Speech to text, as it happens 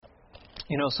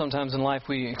You know, sometimes in life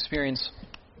we experience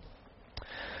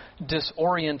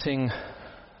disorienting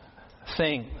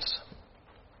things.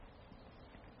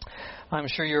 I'm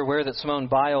sure you're aware that Simone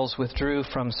Biles withdrew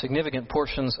from significant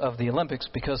portions of the Olympics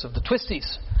because of the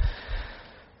twisties.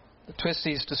 The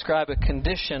twisties describe a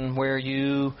condition where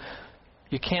you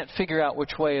can't figure out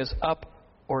which way is up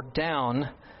or down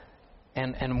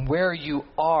and where you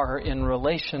are in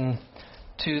relation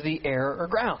to the air or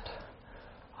ground.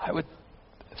 I would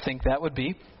think that would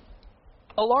be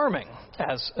alarming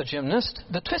as a gymnast.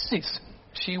 The twisties.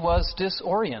 She was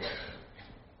disoriented.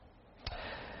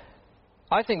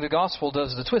 I think the gospel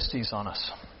does the twisties on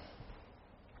us.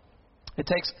 It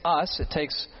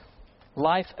takes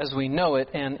life as we know it,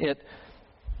 and it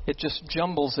just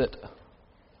jumbles it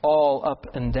all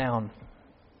up and down.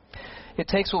 It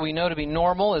takes what we know to be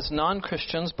normal as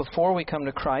non-Christians before we come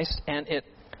to Christ, and it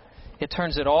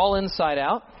turns it all inside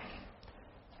out,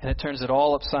 and it turns it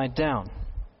all upside down.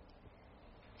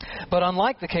 But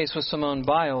unlike the case with Simone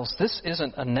Biles, this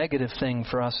isn't a negative thing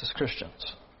for us as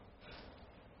Christians.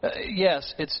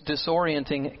 Yes, it's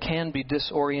disorienting. It can be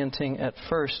disorienting at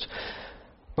first,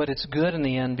 but it's good in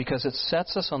the end because it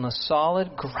sets us on the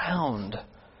solid ground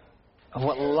of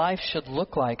what life should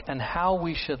look like and how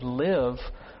we should live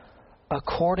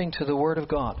according to the Word of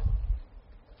God.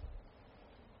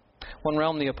 One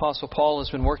realm the Apostle Paul has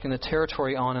been working the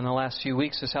territory on in the last few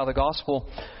weeks is how the gospel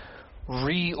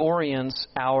reorients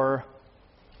our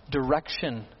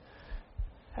direction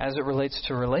as it relates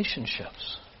to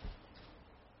relationships.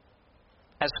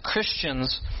 As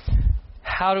Christians,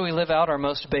 how do we live out our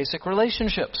most basic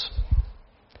relationships?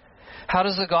 How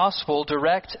does the gospel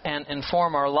direct and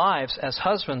inform our lives as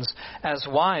husbands, as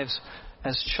wives,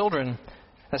 as children,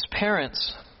 as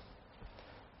parents?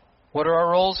 What are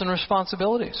our roles and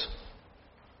responsibilities?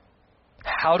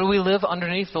 How do we live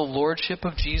underneath the lordship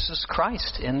of Jesus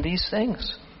Christ in these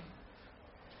things?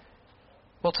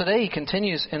 Well, today he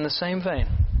continues in the same vein.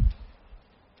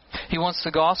 He wants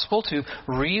the gospel to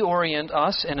reorient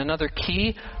us in another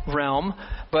key realm,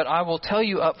 but I will tell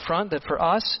you up front that for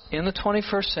us in the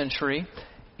 21st century,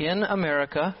 in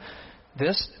America,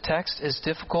 this text is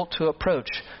difficult to approach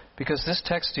because this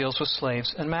text deals with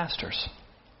slaves and masters.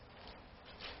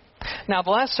 Now,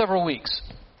 the last several weeks,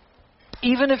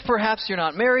 even if perhaps you're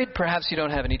not married, perhaps you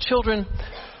don't have any children,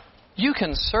 you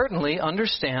can certainly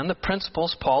understand the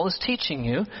principles Paul is teaching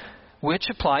you, which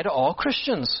apply to all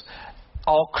Christians.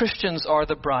 All Christians are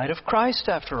the bride of Christ,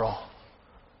 after all.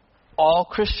 All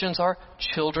Christians are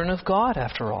children of God,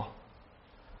 after all.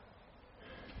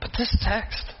 But this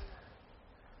text,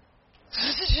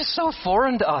 this is just so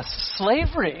foreign to us.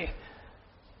 Slavery.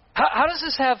 How does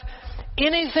this have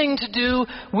anything to do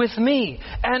with me?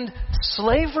 And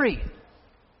slavery.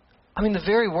 I mean, the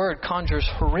very word conjures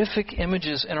horrific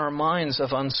images in our minds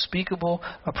of unspeakable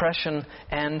oppression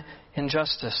and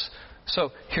injustice.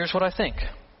 So, here's what I think.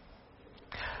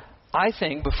 I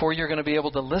think before you're going to be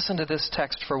able to listen to this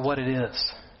text for what it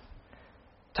is,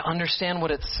 to understand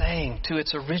what it's saying to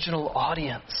its original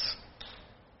audience,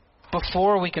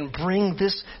 before we can bring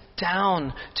this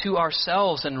down to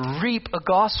ourselves and reap a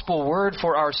gospel word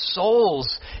for our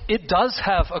souls, it does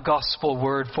have a gospel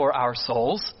word for our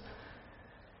souls.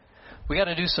 We got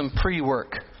to do some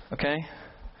pre-work, okay?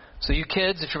 So you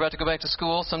kids, if you're about to go back to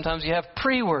school, sometimes you have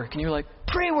pre-work, and you're like,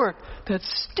 pre-work? That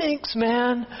stinks,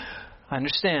 man. I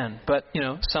understand, but,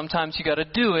 sometimes you got to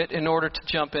do it in order to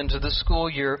jump into the school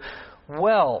year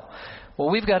well. Well,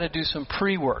 we've got to do some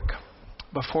pre-work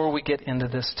before we get into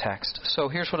this text. So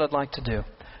here's what I'd like to do.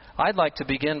 I'd like to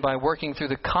begin by working through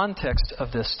the context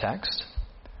of this text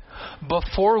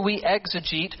before we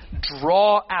exegete,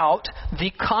 draw out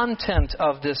the content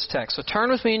of this text. So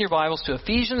turn with me in your Bibles to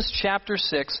Ephesians chapter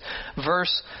 6,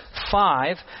 verse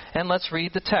 5, and let's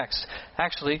read the text.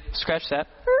 Actually, scratch that.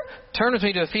 Turn with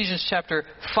me to Ephesians chapter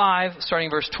 5,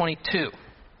 starting verse 22.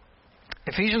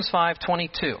 Ephesians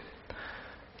 5:22.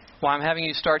 Why I'm having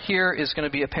you start here is going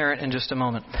to be apparent in just a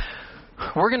moment.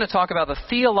 We're going to talk about the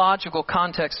theological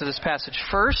context of this passage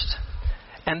first,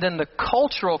 and then the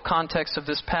cultural context of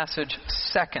this passage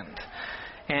second.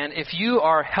 And if you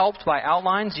are helped by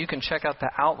outlines, you can check out the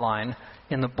outline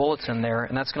in the bulletin there,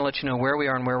 and that's going to let you know where we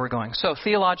are and where we're going. So,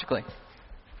 theologically,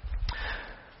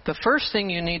 the first thing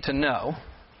you need to know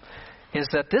is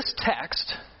that this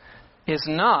text is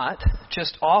not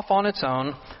just off on its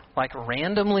own, like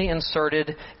randomly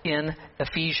inserted in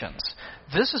Ephesians.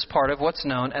 This is part of what's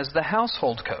known as the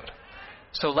household code.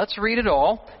 So let's read it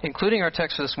all, including our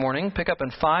text for this morning. Pick up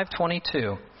in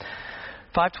 5:22.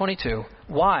 5:22.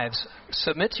 Wives,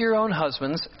 submit to your own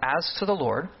husbands as to the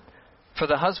Lord, for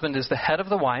the husband is the head of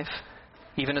the wife,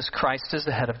 even as Christ is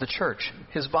the head of the church,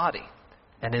 his body,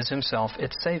 and is himself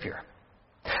its Savior.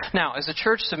 Now, as the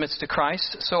church submits to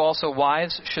Christ, so also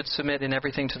wives should submit in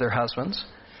everything to their husbands.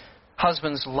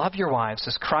 Husbands, love your wives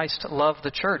as Christ loved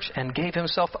the church and gave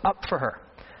himself up for her,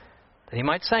 that he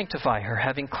might sanctify her,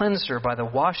 having cleansed her by the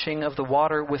washing of the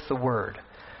water with the word,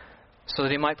 so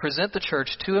that he might present the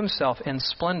church to himself in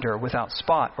splendor, without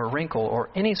spot or wrinkle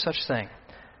or any such thing,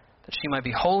 that she might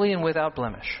be holy and without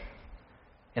blemish.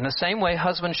 In the same way,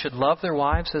 husbands should love their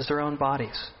wives as their own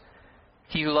bodies.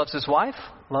 He who loves his wife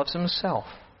loves himself.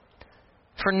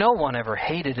 For no one ever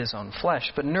hated his own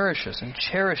flesh, but nourishes and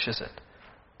cherishes it,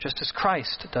 just as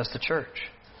Christ does the church,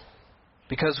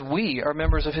 because we are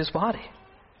members of his body.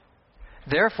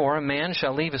 Therefore, a man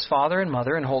shall leave his father and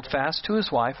mother and hold fast to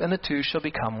his wife, and the two shall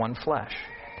become one flesh.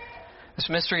 This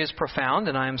mystery is profound,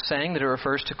 and I am saying that it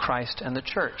refers to Christ and the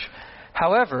church.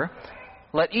 However,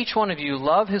 let each one of you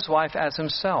love his wife as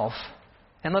himself,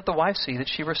 and let the wife see that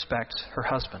she respects her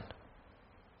husband.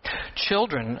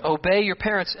 Children, obey your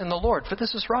parents in the Lord, for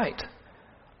this is right.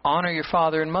 Honor your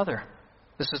father and mother.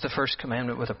 This is the first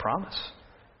commandment with a promise,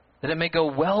 that it may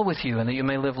go well with you and that you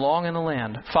may live long in the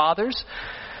land. Fathers,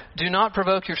 do not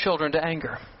provoke your children to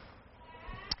anger,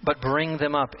 but bring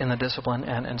them up in the discipline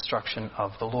and instruction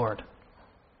of the Lord.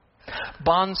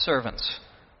 Bondservants,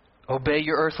 obey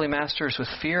your earthly masters with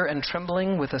fear and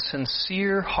trembling, with a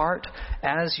sincere heart,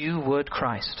 as you would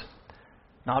Christ.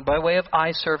 Not by way of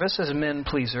eye service as men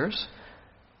pleasers,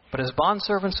 but as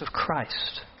bondservants of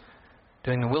Christ,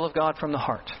 doing the will of God from the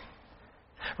heart,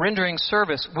 rendering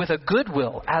service with a good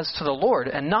will as to the Lord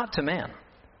and not to man,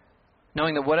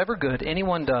 knowing that whatever good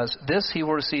anyone does, this he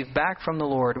will receive back from the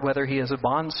Lord, whether he is a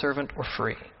bondservant or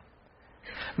free.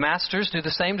 Masters, do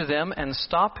the same to them and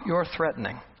stop your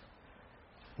threatening,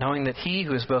 knowing that he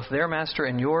who is both their master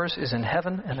and yours is in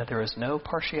heaven, and that there is no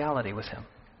partiality with him.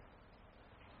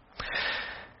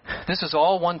 This is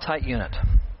all one tight unit,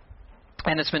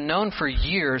 and it's been known for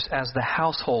years as the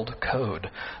household code.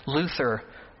 Luther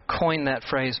coined that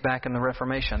phrase back in the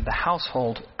Reformation, the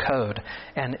household code,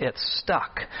 and it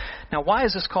stuck. Now, why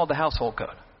is this called the household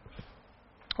code?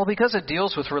 Well, because it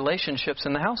deals with relationships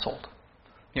in the household.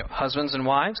 Husbands and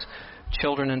wives,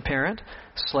 children and parent,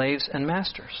 slaves and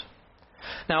masters.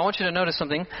 Now, I want you to notice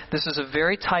something. This is a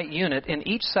very tight unit. In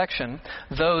each section,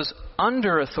 those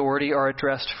under authority are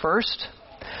addressed first,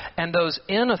 and those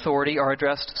in authority are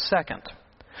addressed second.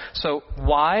 So,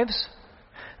 wives,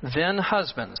 then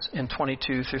husbands in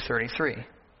 22 through 33.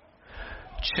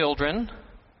 Children,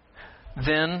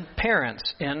 then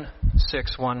parents in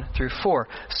 6, 1 through 4.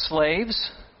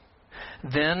 Slaves,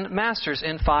 then masters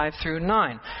in 5 through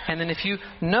 9. And then if you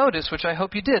notice, which I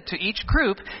hope you did, to each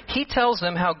group, he tells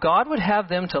them how God would have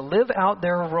them to live out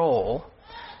their role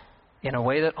in a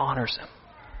way that honors him.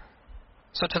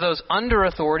 So to those under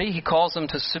authority, he calls them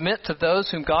to submit to those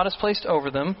whom God has placed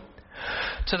over them.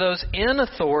 To those in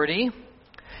authority,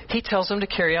 he tells them to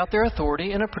carry out their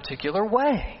authority in a particular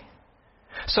way.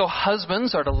 So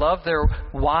husbands are to love their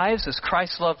wives as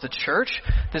Christ loved the church.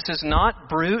 This is not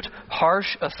brute,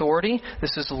 harsh authority.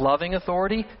 This is loving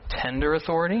authority, tender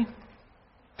authority.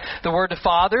 The word to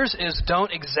fathers is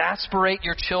don't exasperate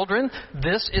your children.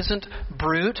 This isn't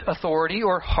brute authority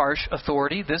or harsh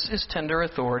authority. This is tender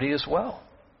authority as well.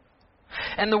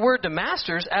 And the word to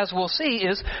masters, as we'll see,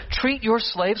 is treat your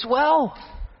slaves well.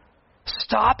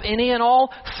 Stop any and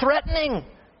all threatening.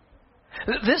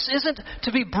 This isn't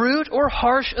to be brute or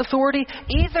harsh authority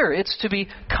either. It's to be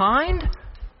kind,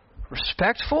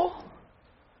 respectful,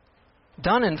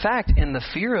 done, in fact, in the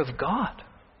fear of God,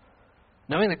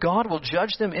 knowing that God will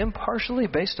judge them impartially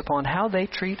based upon how they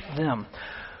treat them.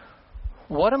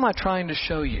 What am I trying to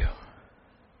show you?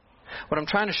 What I'm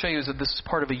trying to show you is that this is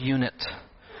part of a unit.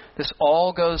 This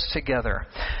all goes together.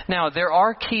 Now, there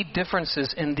are key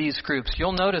differences in these groups.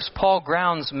 You'll notice Paul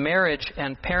grounds marriage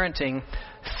and parenting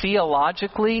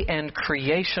theologically and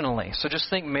creationally. So just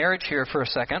think marriage here for a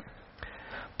second.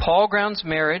 Paul grounds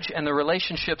marriage and the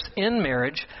relationships in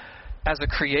marriage as a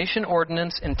creation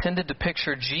ordinance intended to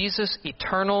picture Jesus'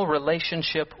 eternal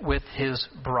relationship with his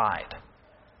bride.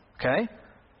 Okay?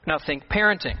 Now think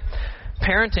parenting.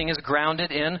 Parenting is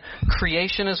grounded in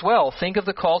creation as well. Think of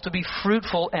the call to be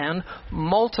fruitful and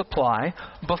multiply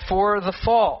before the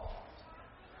fall.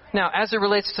 Now, as it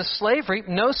relates to slavery,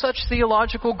 no such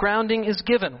theological grounding is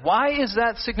given. Why is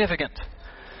that significant?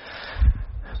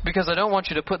 Because I don't want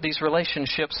you to put these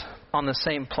relationships on the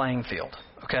same playing field,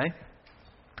 okay?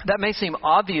 That may seem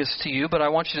obvious to you, but I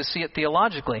want you to see it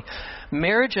theologically.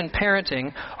 Marriage and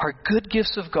parenting are good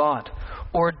gifts of God,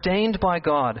 ordained by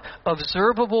God,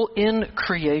 observable in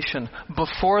creation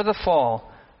before the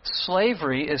fall.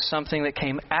 Slavery is something that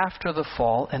came after the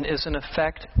fall and is in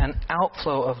effect an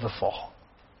outflow of the fall.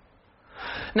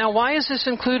 Now, why is this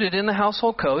included in the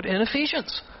household code in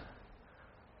Ephesians?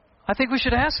 I think we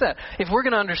should ask that. If we're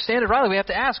going to understand it rightly, we have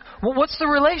to ask, well, what's the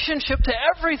relationship to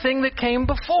everything that came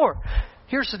before?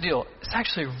 Here's the deal. It's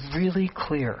actually really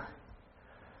clear.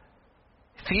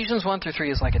 Ephesians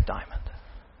 1-3 is like a diamond.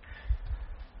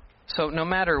 So no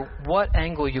matter what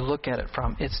angle you look at it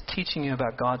from, it's teaching you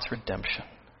about God's redemption.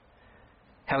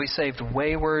 How He saved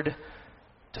wayward,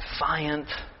 defiant,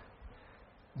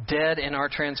 dead in our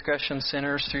transgression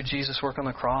sinners through Jesus' work on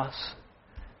the cross.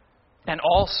 And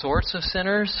all sorts of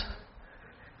sinners,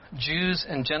 Jews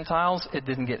and Gentiles. It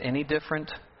didn't get any different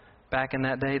back in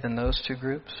that day than those two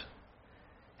groups.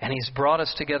 And He's brought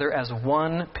us together as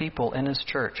one people in His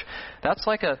church. That's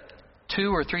like a 2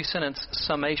 or 3 sentence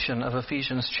summation of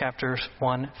Ephesians chapters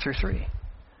 1-3.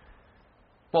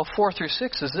 Well,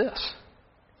 4-6 is this.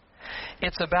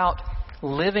 It's about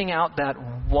living out that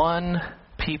one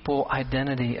people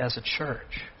identity as a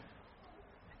church.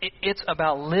 It's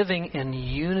about living in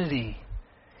unity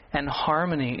and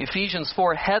harmony. Ephesians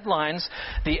 4 headlines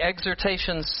the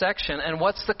exhortation section. And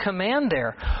what's the command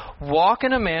there? Walk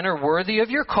in a manner worthy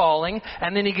of your calling.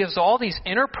 And then he gives all these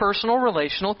interpersonal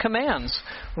relational commands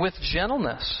with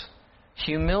gentleness,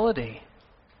 humility,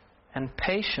 and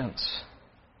patience.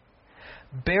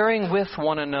 Bearing with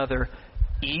one another,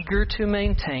 eager to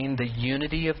maintain the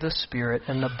unity of the Spirit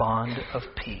and the bond of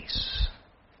peace.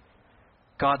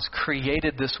 God's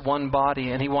created this one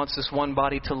body, and He wants this one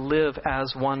body to live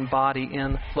as one body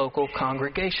in local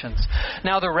congregations.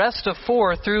 Now, the rest of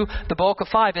 4 through the bulk of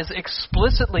 5 is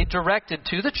explicitly directed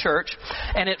to the church,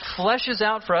 and it fleshes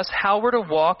out for us how we're to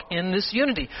walk in this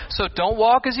unity. So don't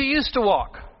walk as you used to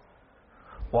walk.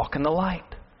 Walk in the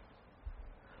light.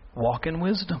 Walk in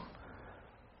wisdom.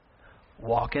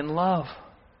 Walk in love.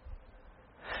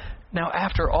 Now,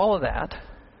 after all of that,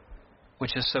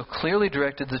 which is so clearly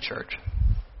directed to the church,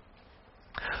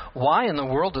 why in the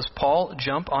world does Paul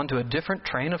jump onto a different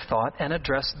train of thought and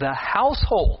address the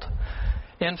household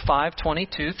in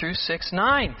 5:22 through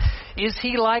 6:9? Is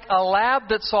he like a lab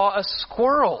that saw a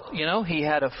squirrel? You know, he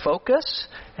had a focus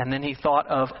and then he thought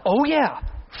of, oh yeah.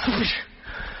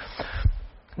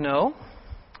 No.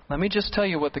 Let me just tell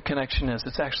you what the connection is.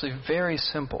 It's actually very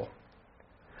simple.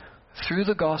 Through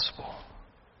the gospel,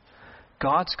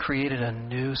 God's created a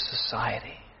new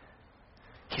society.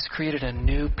 He's created a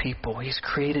new people. He's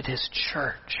created His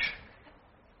church.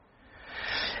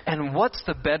 And what's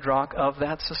the bedrock of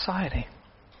that society?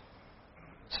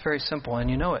 It's very simple, and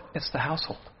you know it. It's the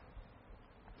household.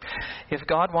 If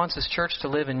God wants His church to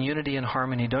live in unity and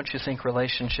harmony, don't you think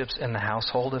relationships in the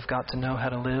household have got to know how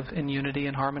to live in unity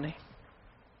and harmony?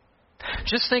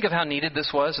 Just think of how needed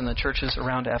this was in the churches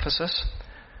around Ephesus.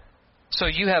 So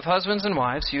you have husbands and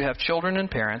wives, you have children and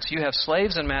parents, you have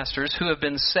slaves and masters who have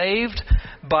been saved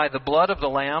by the blood of the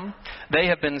Lamb. They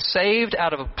have been saved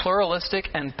out of a pluralistic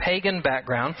and pagan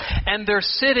background, and they're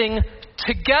sitting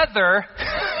together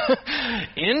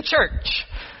in church.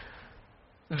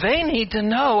 They need to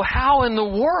know how in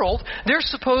the world they're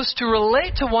supposed to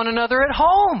relate to one another at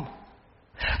home.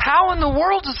 How in the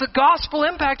world does the gospel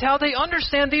impact how they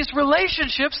understand these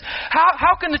relationships?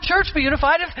 How can the church be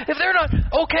unified if they're not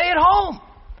okay at home?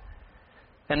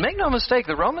 And make no mistake,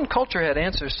 the Roman culture had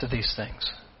answers to these things.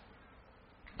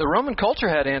 The Roman culture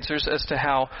had answers as to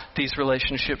how these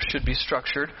relationships should be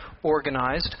structured,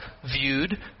 organized,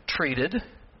 viewed, treated.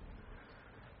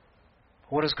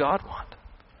 What does God want?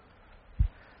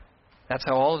 That's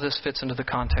how all of this fits into the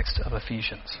context of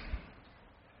Ephesians.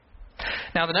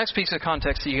 Now, the next piece of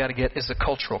context that you got to get is the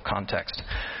cultural context.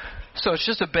 So it's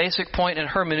just a basic point in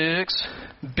hermeneutics,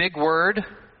 big word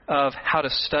of how to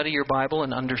study your Bible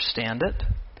and understand it.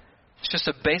 It's just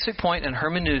a basic point in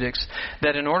hermeneutics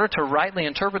that in order to rightly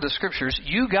interpret the Scriptures,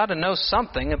 you got to know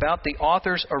something about the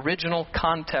author's original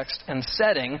context and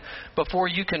setting before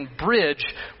you can bridge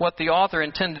what the author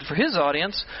intended for his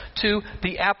audience to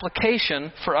the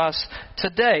application for us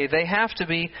today. They have to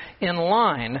be in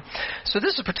line. So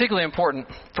this is particularly important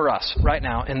for us right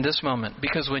now in this moment,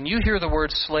 because when you hear the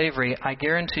word slavery, I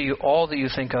guarantee you all that you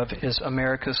think of is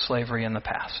America's slavery in the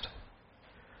past.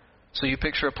 So you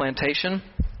picture a plantation.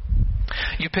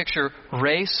 You picture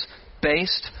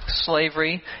race-based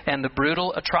slavery and the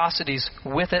brutal atrocities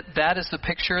with it. That is the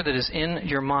picture that is in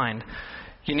your mind.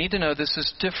 You need to know this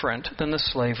is different than the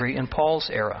slavery in Paul's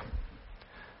era.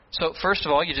 So first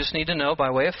of all, you just need to know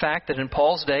by way of fact that in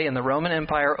Paul's day in the Roman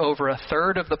Empire, over a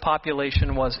third of the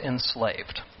population was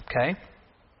enslaved. Okay?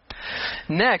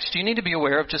 Next, you need to be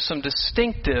aware of just some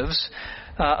distinctives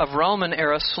of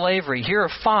Roman-era slavery. Here are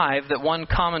 5 that one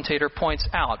commentator points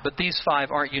out, but these 5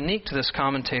 aren't unique to this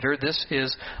commentator. This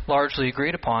is largely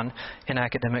agreed upon in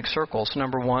academic circles.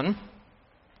 Number 1,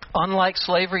 Unlike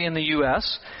slavery in the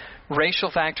U.S.,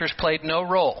 racial factors played no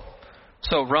role.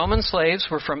 So Roman slaves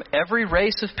were from every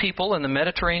race of people in the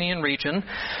Mediterranean region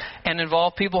and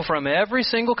involved people from every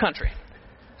single country.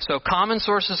 So common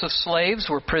sources of slaves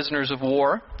were prisoners of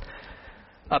war,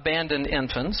 abandoned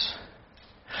infants.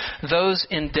 Those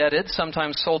indebted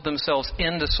sometimes sold themselves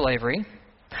into slavery,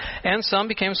 and some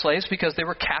became slaves because they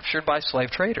were captured by slave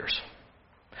traders.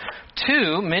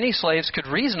 2, many slaves could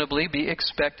reasonably be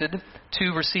expected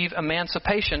to receive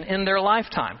emancipation in their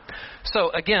lifetime.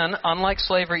 So again, unlike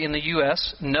slavery in the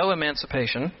U.S., no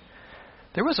emancipation.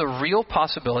 There was a real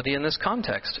possibility in this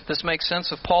context. This makes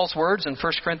sense of Paul's words in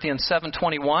 1 Corinthians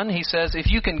 7:21. He says,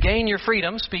 if you can gain your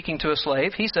freedom, speaking to a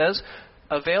slave, he says,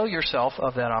 avail yourself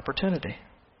of that opportunity.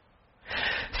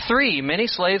 3, many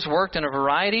slaves worked in a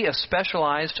variety of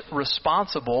specialized,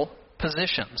 responsible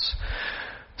positions.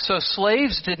 So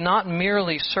slaves did not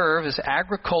merely serve as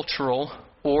agricultural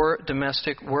or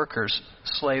domestic workers.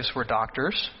 Slaves were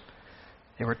doctors,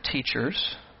 they were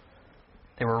teachers,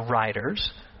 they were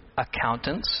writers,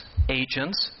 accountants,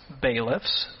 agents,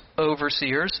 bailiffs,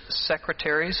 overseers,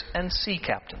 secretaries, and sea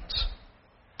captains.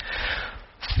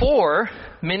 4,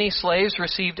 many slaves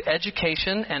received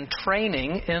education and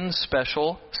training in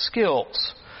special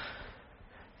skills.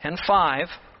 And 5,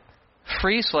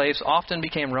 free slaves often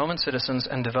became Roman citizens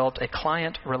and developed a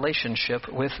client relationship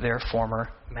with their former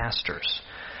masters.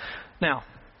 Now,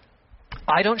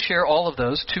 I don't share all of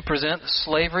those to present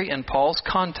slavery in Paul's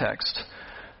context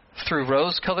through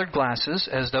rose-colored glasses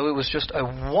as though it was just a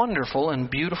wonderful and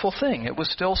beautiful thing. It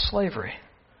was still slavery.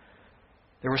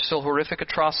 There were still horrific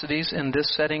atrocities in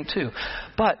this setting too.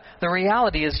 But the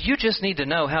reality is you just need to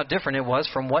know how different it was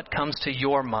from what comes to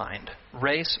your mind.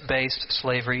 Race-based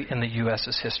slavery in the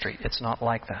U.S.'s history. It's not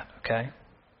like that, okay?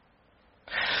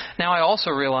 Now, I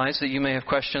also realize that you may have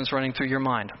questions running through your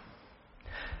mind.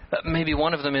 Maybe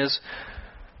one of them is,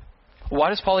 why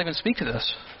does Paul even speak to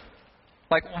this?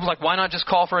 Like, why not just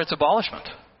call for its abolishment?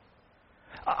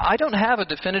 I don't have a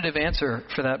definitive answer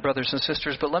for that, brothers and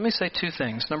sisters, but let me say 2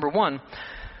 things. Number 1,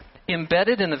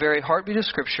 embedded in the very heartbeat of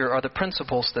Scripture are the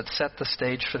principles that set the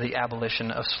stage for the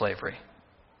abolition of slavery.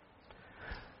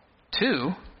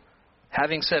 2,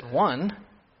 having said 1,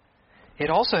 it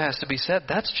also has to be said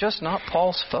that's just not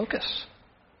Paul's focus.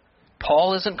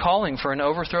 Paul isn't calling for an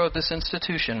overthrow of this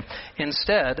institution.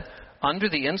 Instead, under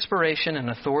the inspiration and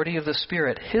authority of the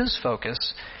Spirit, his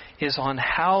focus is on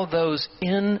how those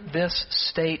in this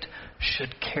state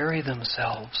should carry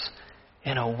themselves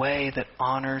in a way that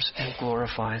honors and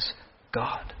glorifies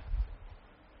God.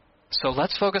 So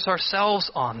let's focus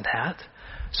ourselves on that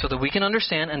so that we can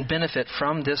understand and benefit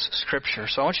from this Scripture.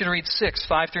 So I want you to read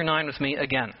 6:5-9 with me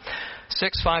again.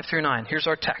 6:5-9. Here's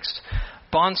our text.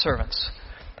 Bondservants,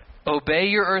 obey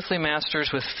your earthly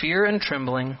masters with fear and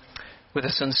trembling, with a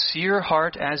sincere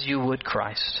heart as you would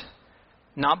Christ.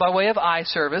 Not by way of eye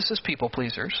service as people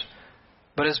pleasers,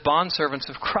 but as bondservants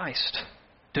of Christ,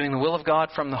 doing the will of God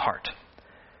from the heart,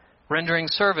 rendering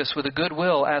service with a good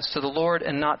will as to the Lord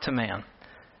and not to man,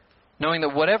 knowing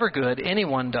that whatever good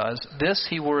anyone does, this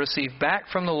he will receive back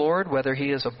from the Lord, whether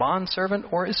he is a bondservant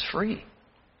or is free.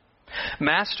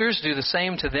 Masters, do the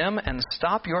same to them and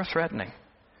stop your threatening,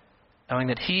 knowing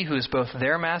that he who is both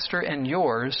their master and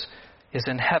yours is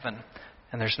in heaven,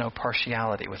 and there's no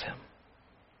partiality with him.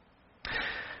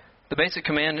 The basic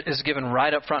command is given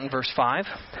right up front in verse 5.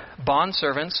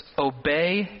 Bondservants,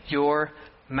 obey your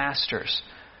masters.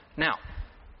 Now,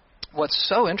 what's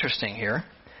so interesting here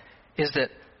is that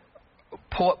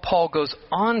Paul goes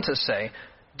on to say,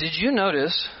 did you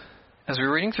notice, as we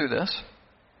were reading through this,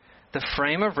 the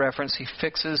frame of reference he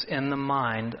fixes in the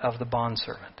mind of the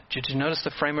bondservant? Did you notice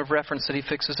the frame of reference that he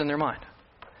fixes in their mind?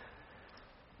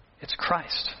 It's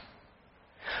Christ.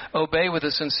 Obey with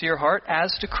a sincere heart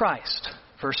as to Christ.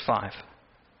 Verse 5.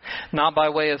 Not by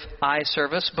way of eye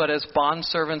service, but as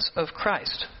bondservants of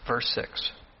Christ. Verse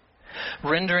 6.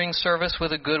 Rendering service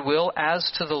with a good will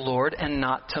as to the Lord and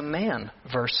not to man.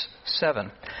 Verse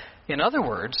 7. In other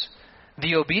words,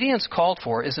 the obedience called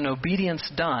for is an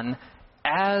obedience done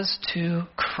as to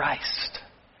Christ.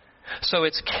 So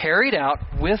it's carried out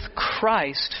with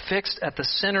Christ fixed at the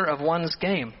center of one's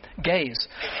gaze.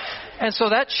 And so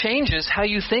that changes how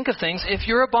you think of things if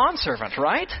you're a bondservant,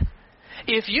 right?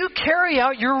 If you carry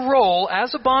out your role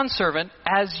as a bondservant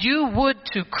as you would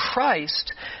to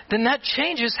Christ, then that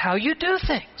changes how you do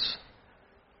things.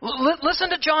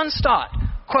 Listen to John Stott.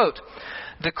 Quote,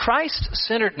 the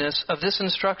Christ-centeredness of this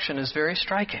instruction is very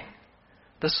striking.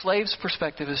 The slave's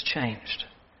perspective has changed.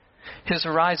 His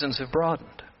horizons have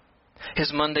broadened.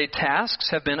 His mundane tasks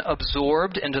have been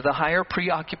absorbed into the higher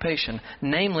preoccupation,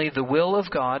 namely the will of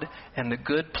God and the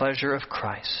good pleasure of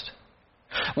Christ.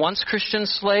 Once Christian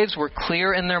slaves were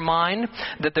clear in their mind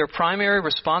that their primary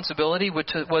responsibility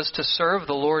was to serve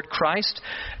the Lord Christ,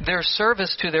 their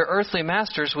service to their earthly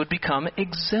masters would become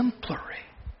exemplary.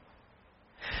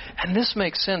 And this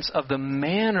makes sense of the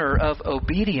manner of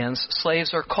obedience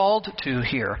slaves are called to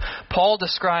here. Paul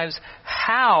describes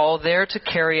how they're to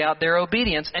carry out their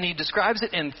obedience, and he describes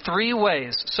it in 3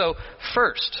 ways. So,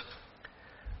 first,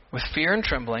 with fear and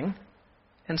trembling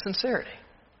and sincerity.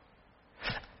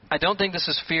 I don't think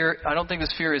this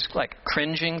fear is like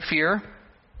cringing fear.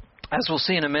 As we'll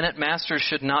see in a minute, masters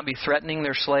should not be threatening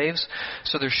their slaves,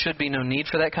 so there should be no need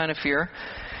for that kind of fear.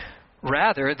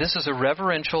 Rather, this is a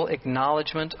reverential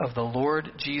acknowledgement of the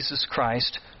Lord Jesus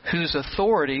Christ, whose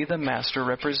authority the master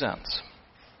represents.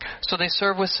 So they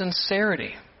serve with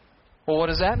sincerity. Well, what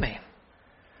does that mean?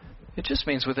 It just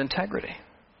means with integrity.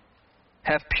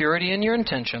 Have purity in your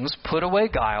intentions, put away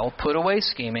guile, put away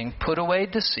scheming, put away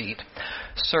deceit.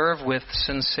 Serve with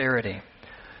sincerity.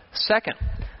 Second,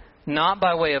 not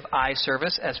by way of eye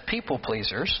service as people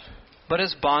pleasers, but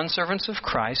as bondservants of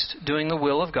Christ, doing the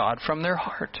will of God from their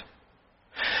heart.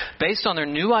 Based on their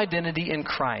new identity in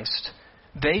Christ,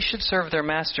 they should serve their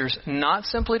masters not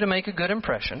simply to make a good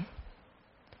impression,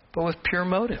 but with pure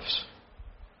motives.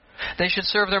 They should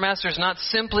serve their masters not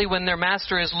simply when their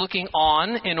master is looking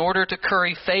on in order to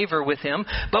curry favor with him,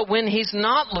 but when he's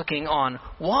not looking on.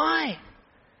 Why?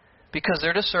 Because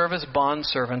they're to serve as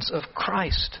bondservants of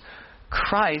Christ.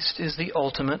 Christ is the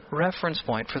ultimate reference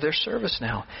point for their service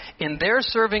now. In their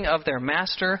serving of their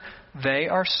master, they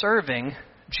are serving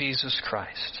Jesus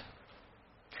Christ.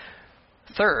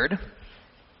 Third,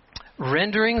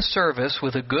 rendering service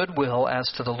with a good will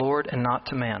as to the Lord and not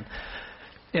to man.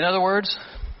 In other words,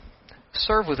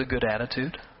 serve with a good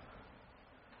attitude.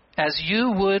 As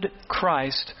you would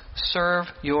Christ serve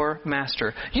your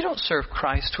master. You don't serve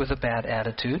Christ with a bad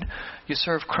attitude. You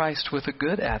serve Christ with a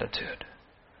good attitude.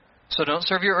 So don't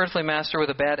serve your earthly master with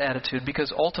a bad attitude,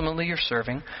 because ultimately you're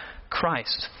serving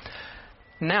Christ.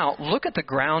 Now, look at the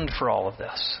ground for all of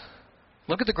this.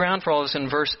 Look at the ground for all of this in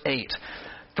verse 8.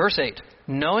 Verse 8,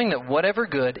 knowing that whatever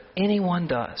good anyone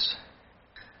does,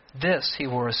 this he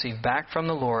will receive back from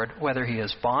the Lord, whether he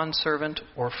is bondservant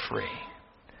or free.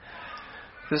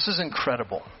 This is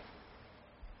incredible.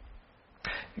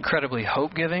 Incredibly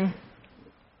hope-giving.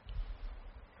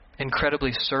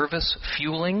 Incredibly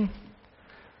service-fueling.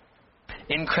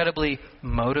 Incredibly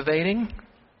motivating.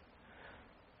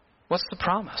 What's the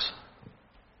promise?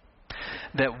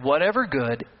 That whatever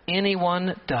good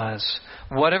anyone does,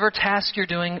 whatever task you're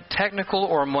doing, technical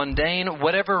or mundane,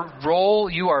 whatever role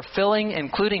you are filling,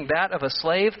 including that of a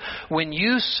slave, when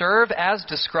you serve as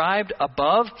described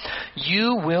above,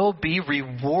 you will be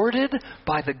rewarded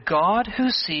by the God who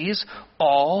sees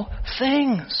all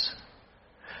things.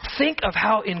 Think of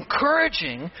how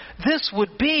encouraging this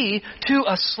would be to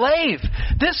a slave.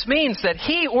 This means that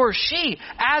he or she,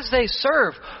 as they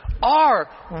serve, are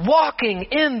walking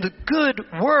in the good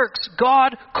works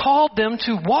God called them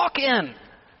to walk in.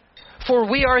 For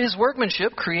we are his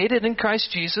workmanship, created in Christ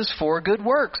Jesus for good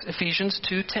works. Ephesians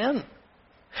 2:10.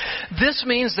 This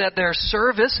means that their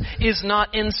service is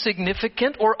not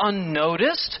insignificant or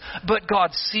unnoticed, but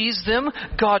God sees them.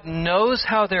 God knows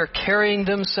how they're carrying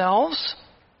themselves.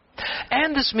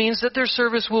 And this means that their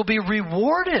service will be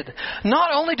rewarded.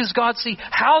 Not only does God see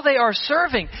how they are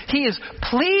serving, he is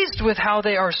pleased with how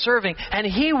they are serving, and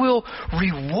he will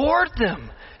reward them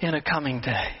in a coming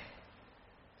day.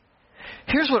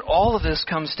 Here's what all of this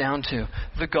comes down to.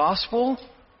 The gospel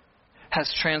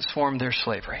has transformed their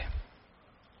slavery.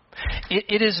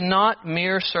 It is not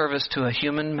mere service to a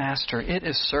human master. It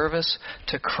is service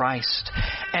to Christ.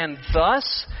 And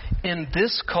thus, in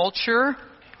this culture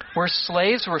where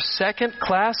slaves were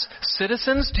second-class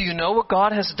citizens, do you know what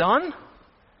God has done?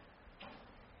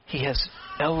 He has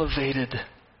elevated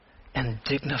and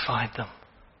dignified them.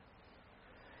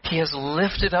 He has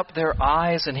lifted up their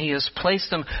eyes and he has placed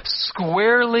them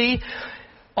squarely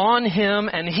on him,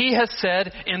 and he has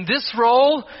said, in this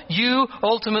role, you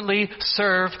ultimately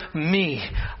serve me.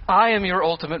 I am your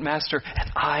ultimate master,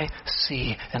 and I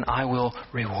see and I will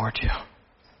reward you.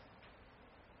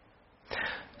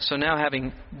 So now,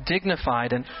 having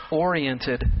dignified and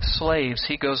oriented slaves,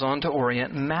 he goes on to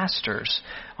orient masters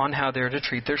on how they're to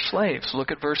treat their slaves. Look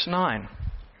at verse 9.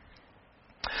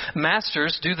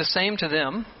 Masters, do the same to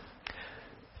them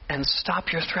and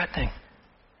stop your threatening,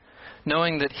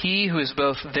 knowing that he who is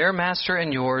both their master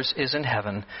and yours is in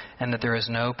heaven, and that there is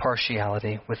no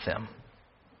partiality with him.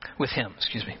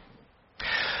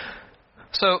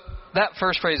 So that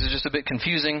first phrase is just a bit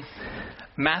confusing.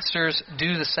 Masters,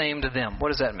 do the same to them. What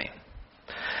does that mean?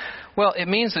 Well, it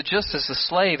means that just as the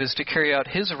slave is to carry out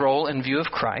his role in view of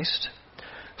Christ,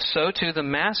 so too the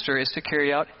master is to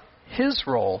carry out his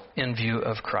role in view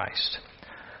of Christ.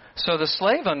 So the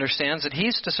slave understands that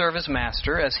he's to serve his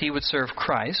master as he would serve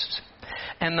Christ,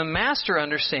 and the master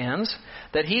understands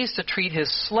that he's to treat his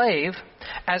slave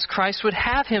as Christ would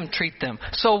have him treat them.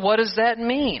 So what does that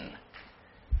mean?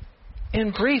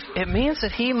 In brief, it means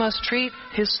that he must treat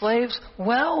his slaves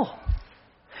well.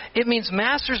 It means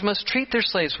masters must treat their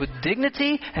slaves with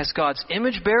dignity as God's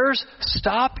image bearers.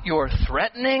 Stop your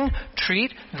threatening.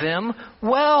 Treat them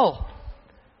well.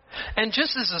 And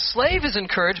just as the slave is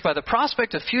encouraged by the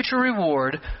prospect of future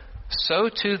reward, so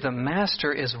too the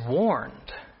master is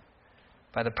warned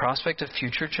by the prospect of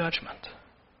future judgment.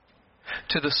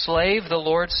 To the slave, the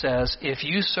Lord says, if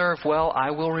you serve well,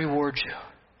 I will reward you.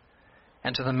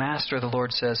 And to the master, the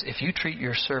Lord says, if you treat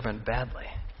your servant badly,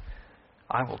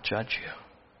 I will judge you.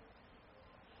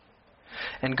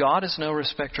 And God is no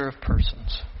respecter of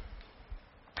persons.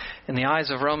 In the eyes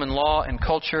of Roman law and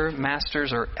culture,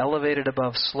 masters are elevated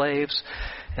above slaves,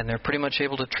 and they're pretty much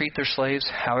able to treat their slaves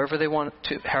however they want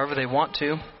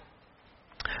to.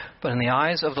 But in the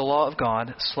eyes of the law of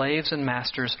God, slaves and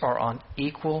masters are on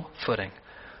equal footing.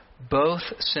 Both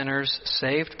sinners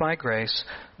saved by grace,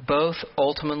 both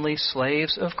ultimately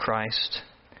slaves of Christ.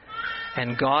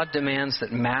 And God demands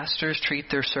that masters treat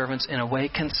their servants in a way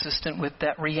consistent with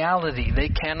that reality. They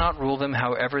cannot rule them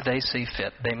however they see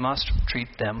fit. They must treat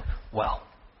them well.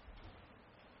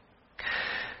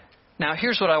 Now,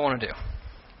 here's what I want to do.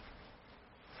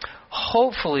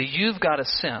 Hopefully, you've got a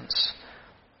sense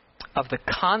of the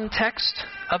context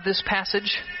of this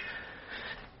passage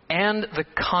and the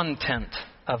content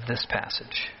of this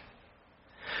passage.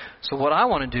 So what I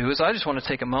want to do is I just want to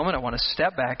take a moment, I want to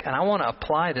step back, and I want to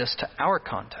apply this to our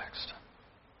context.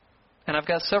 And I've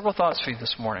got several thoughts for you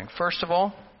this morning. First of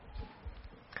all,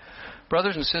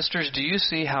 brothers and sisters, do you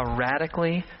see how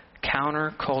radically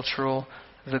countercultural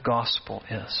the gospel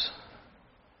is?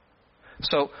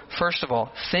 So, first of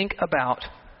all, think about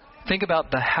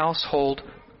the household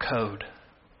code.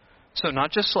 So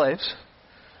not just slaves,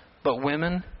 but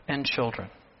women and children.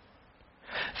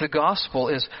 The gospel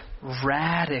is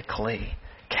radically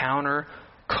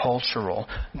countercultural.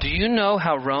 Do you know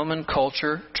how Roman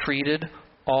culture treated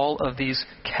all of these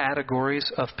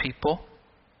categories of people?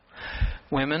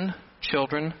 Women,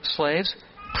 children, slaves,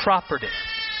 property.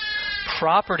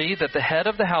 Property that the head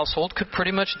of the household could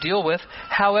pretty much deal with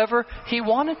however he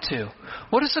wanted to.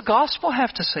 What does the gospel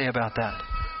have to say about that?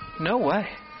 No way.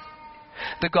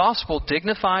 The gospel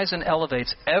dignifies and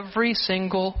elevates every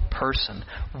single person.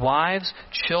 Wives,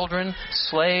 children,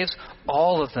 slaves,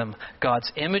 all of them.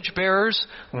 God's image bearers,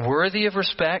 worthy of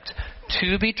respect,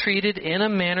 to be treated in a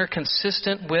manner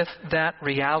consistent with that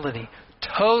reality.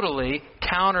 Totally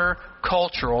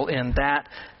countercultural in that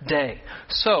day.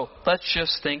 So, let's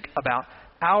just think about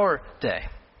our day.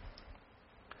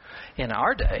 In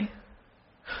our day,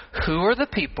 who are the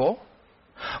people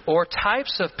or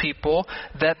types of people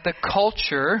that the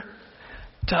culture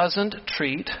doesn't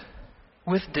treat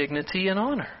with dignity and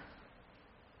honor?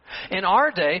 In our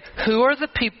day, who are the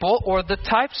people or the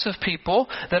types of people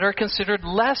that are considered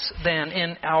less than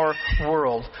in our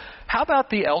world? How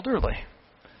about the elderly?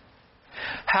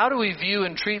 How do we view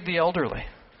and treat the elderly?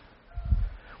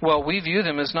 Well, we view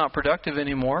them as not productive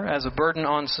anymore, as a burden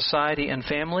on society and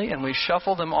family, and we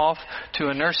shuffle them off to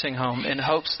a nursing home in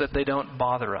hopes that they don't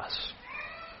bother us.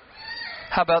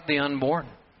 How about the unborn?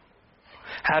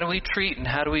 How do we treat and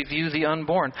how do we view the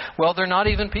unborn? Well, they're not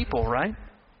even people, right?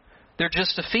 They're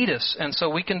just a fetus, and so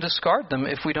we can discard them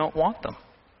if we don't want them.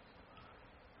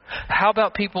 How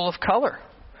about people of color?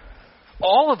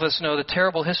 All of us know the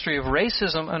terrible history of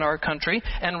racism in our country,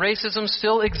 and racism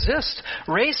still exists.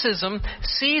 Racism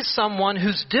sees someone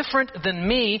who's different than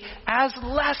me as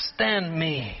less than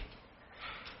me.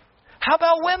 How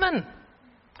about women?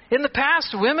 In the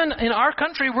past, women in our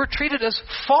country were treated as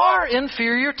far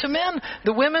inferior to men.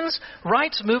 The women's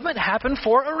rights movement happened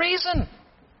for a reason.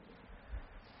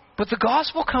 But the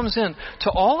gospel comes in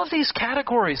to all of these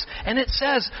categories, and it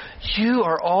says, you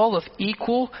are all of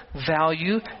equal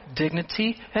value,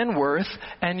 dignity, and worth,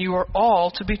 and you are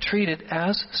all to be treated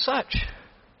as such.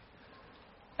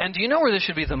 And do you know where this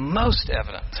should be the most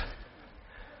evident?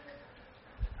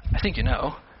 I think you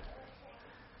know.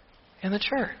 In the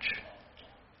church.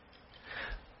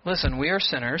 Listen, we are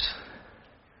sinners,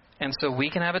 and so we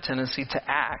can have a tendency to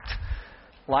act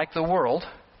like the world.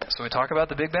 So we talk about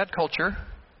the big bad culture,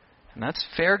 and that's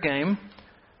fair game,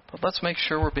 but let's make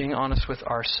sure we're being honest with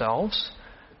ourselves.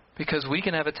 Because we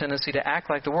can have a tendency to act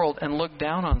like the world and look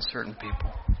down on certain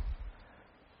people.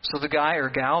 So the guy or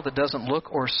gal that doesn't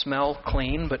look or smell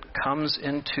clean but comes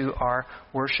into our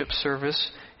worship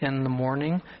service in the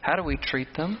morning, how do we treat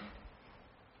them?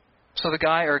 So the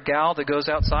guy or gal that goes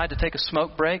outside to take a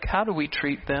smoke break, how do we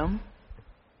treat them?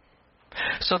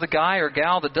 So the guy or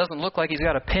gal that doesn't look like he's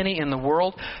got a penny in the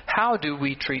world, how do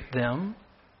we treat them?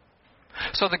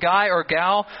 So the guy or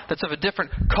gal that's of a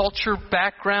different culture,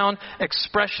 background,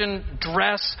 expression,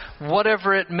 dress,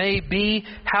 whatever it may be,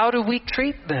 how do we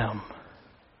treat them?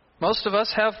 Most of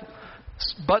us have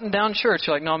button-down shirts.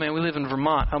 You're like, no, man, we live in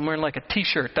Vermont. I'm wearing like a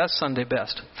T-shirt. That's Sunday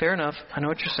best. Fair enough. I know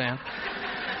what you're saying.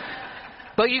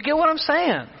 But you get what I'm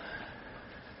saying.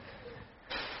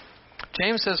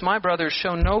 James says, my brothers,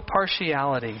 show no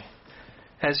partiality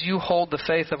as you hold the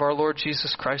faith of our Lord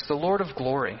Jesus Christ, the Lord of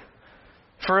glory.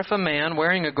 For if a man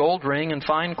wearing a gold ring and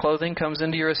fine clothing comes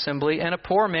into your assembly, and a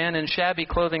poor man in shabby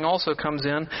clothing also comes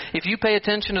in, if you pay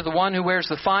attention to the one who wears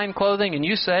the fine clothing and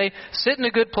you say, sit in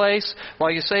a good place, while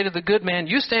you say to the good man,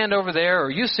 you stand over there, or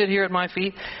you sit here at my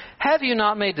feet, have you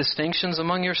not made distinctions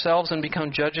among yourselves and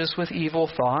become judges with evil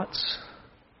thoughts?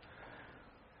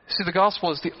 See, the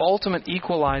gospel is the ultimate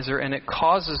equalizer, and it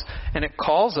calls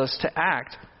us to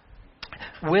act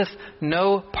with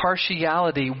no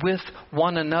partiality with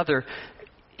one another.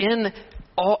 In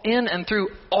and through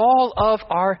all of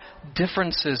our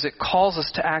differences, it calls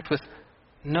us to act with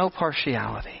no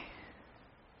partiality.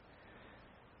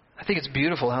 I think it's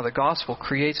beautiful how the gospel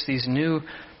creates these new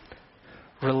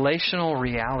relational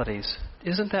realities.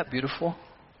 Isn't that beautiful?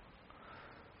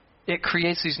 It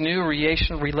creates these new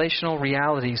relational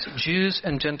realities. Jews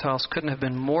and Gentiles couldn't have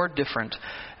been more different,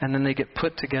 and then they get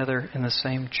put together in the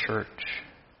same church.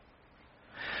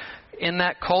 In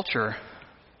that culture,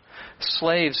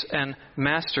 slaves and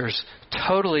masters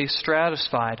totally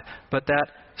stratified, but that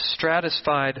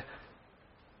stratified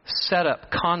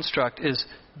setup, construct is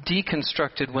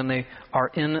deconstructed when they are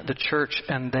in the church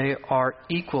and they are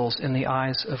equals in the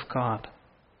eyes of God.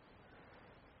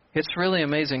 It's really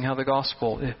amazing how the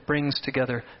gospel, it brings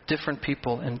together different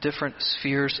people in different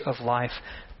spheres of life,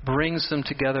 brings them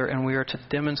together, and we are to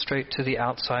demonstrate to the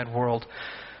outside world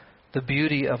the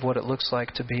beauty of what it looks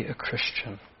like to be a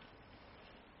Christian.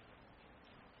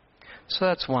 So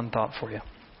that's one thought for you.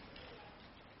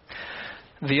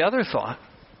 The other thought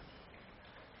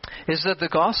is that the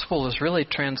gospel is really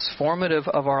transformative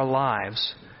of our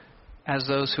lives as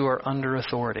those who are under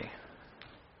authority.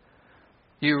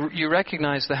 You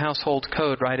recognize the household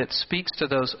code, right? It speaks to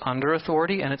those under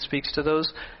authority and it speaks to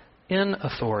those in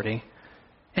authority.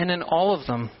 And in all of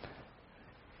them,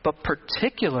 but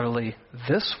particularly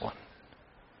this one,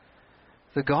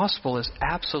 the gospel is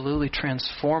absolutely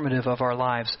transformative of our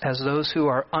lives as those who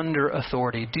are under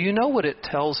authority. Do you know what it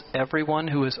tells everyone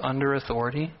who is under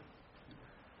authority?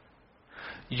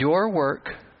 Your work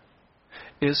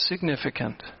is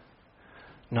significant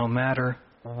no matter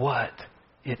what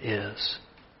it is,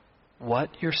 what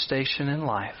your station in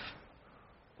life,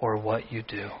 or what you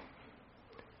do.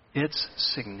 It's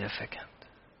significant.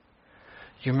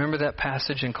 You remember that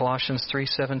passage in Colossians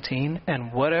 3:17?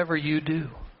 And whatever you do,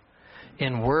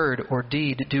 in word or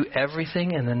deed, do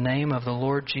everything in the name of the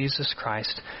Lord Jesus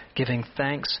Christ, giving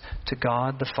thanks to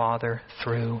God the Father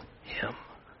through Him.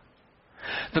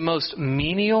 The most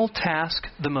menial task,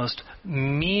 the most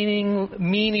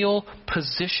menial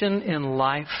position in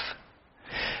life,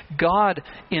 God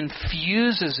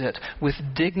infuses it with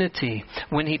dignity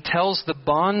when He tells the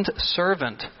bond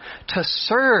servant to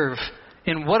serve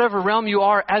in whatever realm you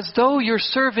are as though you're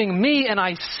serving me, and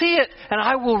I see it and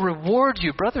I will reward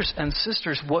you. Brothers and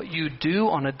sisters, what you do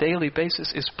on a daily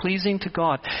basis is pleasing to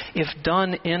God if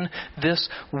done in this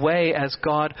way as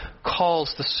God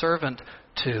calls the servant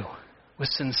to, with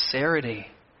sincerity,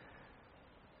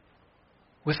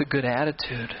 with a good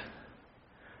attitude.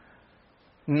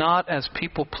 Not as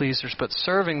people pleasers, but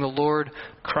serving the Lord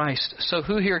Christ. So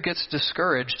who here gets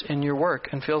discouraged in your work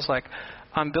and feels like,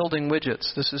 I'm building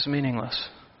widgets, this is meaningless,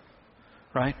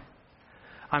 right?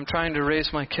 I'm trying to raise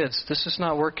my kids, this is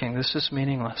not working, this is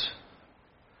meaningless.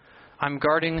 I'm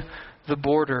guarding the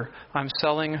border, I'm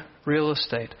selling real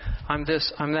estate, I'm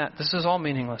this, I'm that, this is all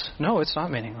meaningless. No, it's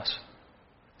not meaningless.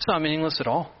 It's not meaningless at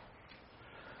all.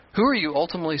 Who are you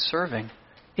ultimately serving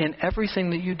in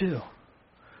everything that you do?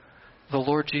 The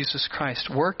Lord Jesus Christ.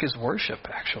 Work is worship,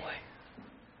 actually.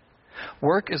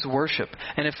 Work is worship.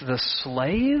 And if the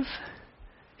slave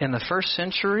in the first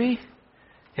century,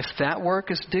 if that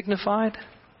work is dignified,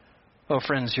 oh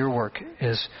friends, your work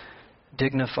is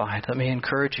dignified. Let me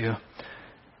encourage you.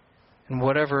 In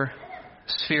whatever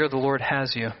sphere the Lord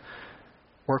has you,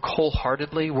 work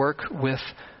wholeheartedly, work with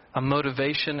a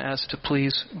motivation as to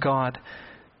please God,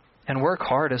 and work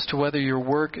hard as to whether your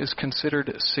work is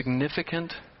considered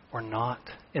significant or not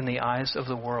in the eyes of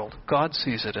the world. God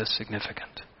sees it as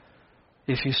significant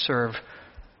if you serve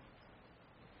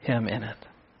Him in it.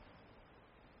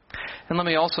 And let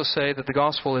me also say that the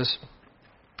gospel is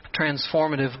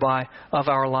transformative of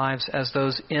our lives as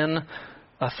those in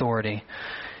authority.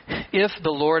 If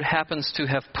the Lord happens to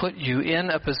have put you in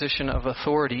a position of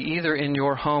authority, either in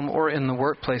your home or in the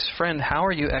workplace, friend, how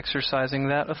are you exercising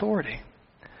that authority?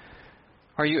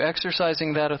 Are you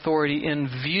exercising that authority in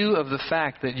view of the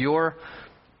fact that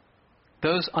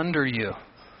those under you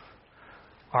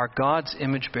are God's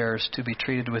image bearers to be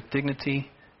treated with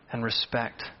dignity and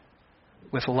respect,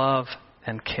 with love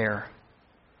and care?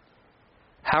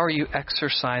 How are you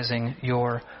exercising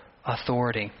your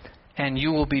authority? And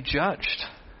you will be judged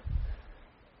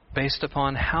based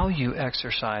upon how you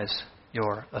exercise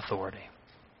your authority.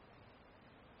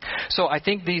 So I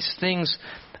think these things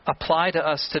apply to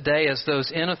us today as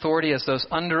those in authority, as those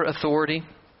under authority.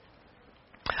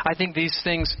 I think these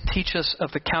things teach us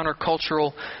of the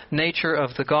countercultural nature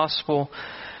of the gospel.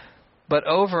 But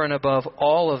over and above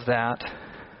all of that,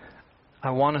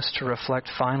 I want us to reflect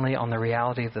finally on the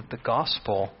reality that the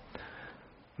gospel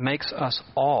makes us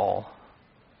all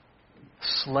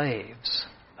slaves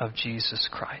of Jesus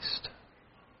Christ.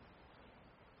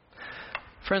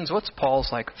 Friends, what's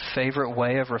Paul's favorite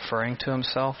way of referring to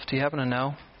himself? Do you happen to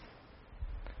know?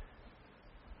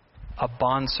 A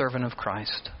bondservant of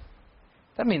Christ.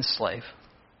 That means slave.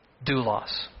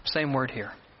 Doulos. Same word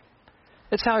here.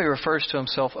 It's how he refers to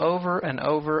himself over and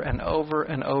over and over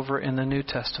and over in the New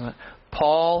Testament.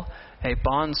 Paul, a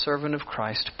bondservant of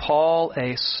Christ. Paul,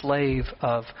 a slave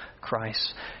of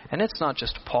Christ. And it's not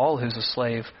just Paul who's a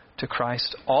slave to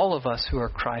Christ. All of us who are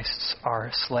Christ's are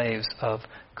slaves of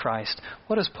Christ.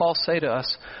 What does Paul say to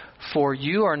us? For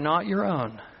you are not your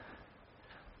own.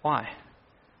 Why?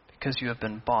 Because you have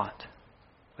been bought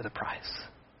with a price.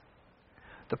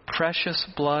 The precious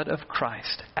blood of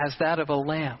Christ, as that of a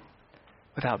lamb,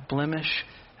 without blemish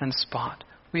and spot.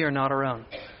 We are not our own.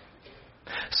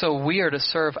 So we are to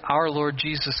serve our Lord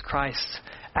Jesus Christ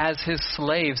as His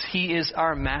slaves. He is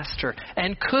our master.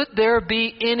 And could there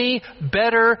be any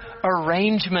better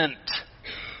arrangement?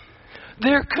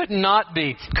 There could not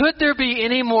be. Could there be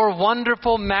any more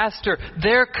wonderful master?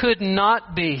 There could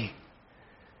not be.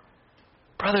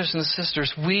 Brothers and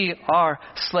sisters, we are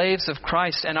slaves of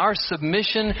Christ, and our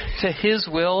submission to His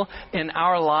will in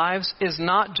our lives is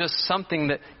not just something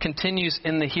that continues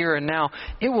in the here and now.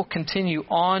 It will continue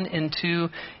on into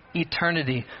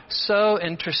eternity. So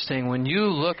interesting. When you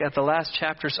look at the last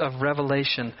chapters of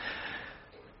Revelation,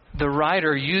 the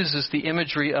writer uses the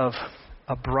imagery of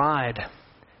a bride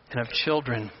and of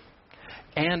children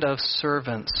and of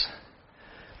servants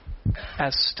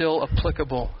as still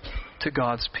applicable to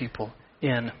God's people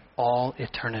in all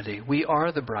eternity. We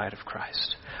are the bride of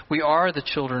Christ. We are the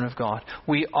children of God.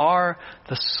 We are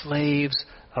the slaves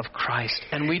of Christ,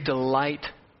 and we delight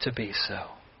to be so.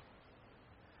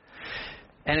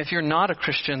 And if you're not a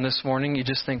Christian this morning, you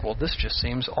just think, well, this just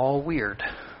seems all weird.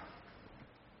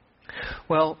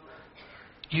 Well,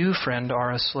 you, friend,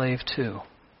 are a slave too.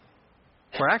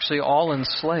 We're actually all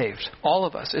enslaved, all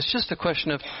of us. It's just a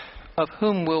question of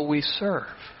whom will we serve.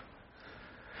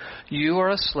 You are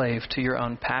a slave to your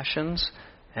own passions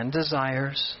and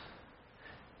desires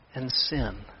and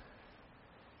sin.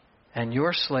 And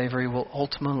your slavery will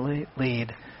ultimately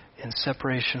lead in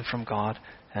separation from God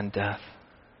and death.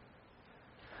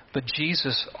 But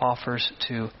Jesus offers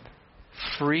to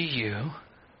free you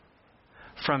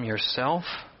from yourself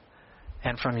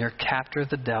and from your captor,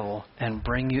 the devil, and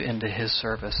bring you into His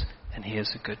service. And He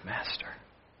is a good master.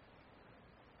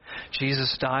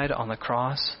 Jesus died on the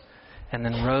cross and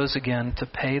then rose again to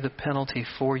pay the penalty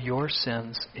for your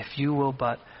sins if you will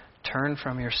but turn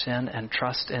from your sin and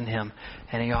trust in Him.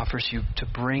 And He offers you to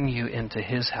bring you into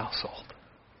His household.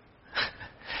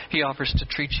 He offers to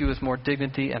treat you with more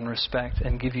dignity and respect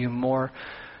and give you more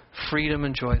freedom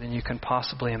and joy than you can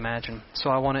possibly imagine. So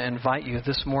I want to invite you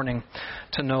this morning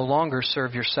to no longer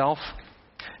serve yourself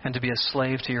and to be a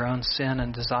slave to your own sin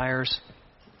and desires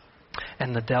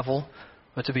and the devil,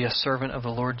 but to be a servant of the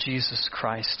Lord Jesus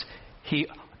Christ. He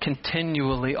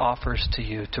continually offers to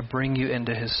you to bring you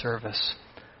into His service.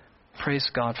 Praise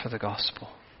God for the gospel.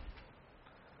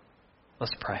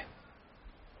 Let's pray.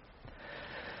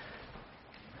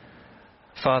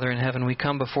 Father in heaven, we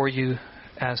come before you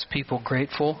as people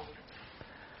grateful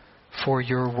for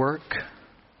your work.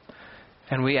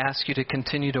 And we ask you to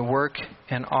continue to work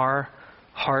in our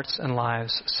hearts and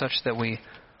lives such that we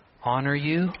honor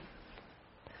you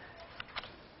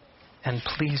and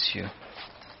please you.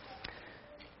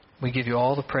 We give you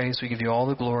all the praise. We give you all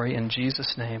the glory. In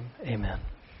Jesus' name, amen.